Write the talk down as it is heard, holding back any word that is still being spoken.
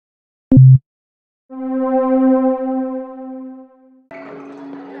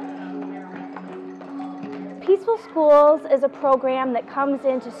Peaceful Schools is a program that comes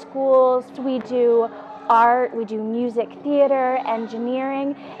into schools. We do art, we do music, theater,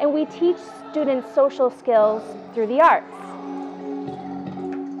 engineering, and we teach students social skills through the arts.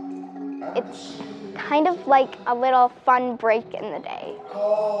 It's kind of like a little fun break in the day.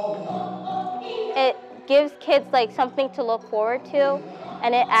 It gives kids like something to look forward to,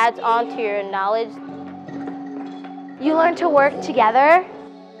 and it adds on to your knowledge. You learn to work together.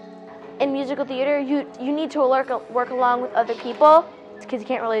 In musical theater, you need to work along with other people, because you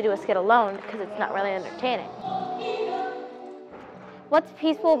can't really do a skit alone because it's not really entertaining. What's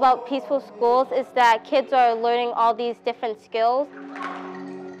peaceful about Peaceful Schools is that kids are learning all these different skills.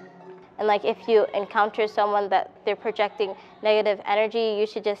 And like if you encounter someone that they're projecting negative energy, you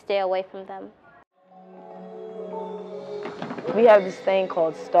should just stay away from them. We have this thing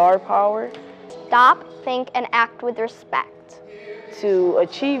called star power. Stop, think, and act with respect. To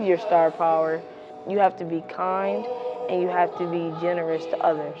achieve your star power, you have to be kind and you have to be generous to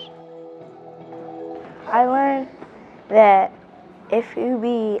others. I learned that if you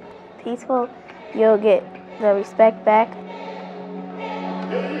be peaceful, you'll get the respect back.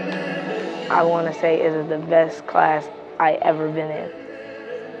 I want to say it is the best class I ever been in.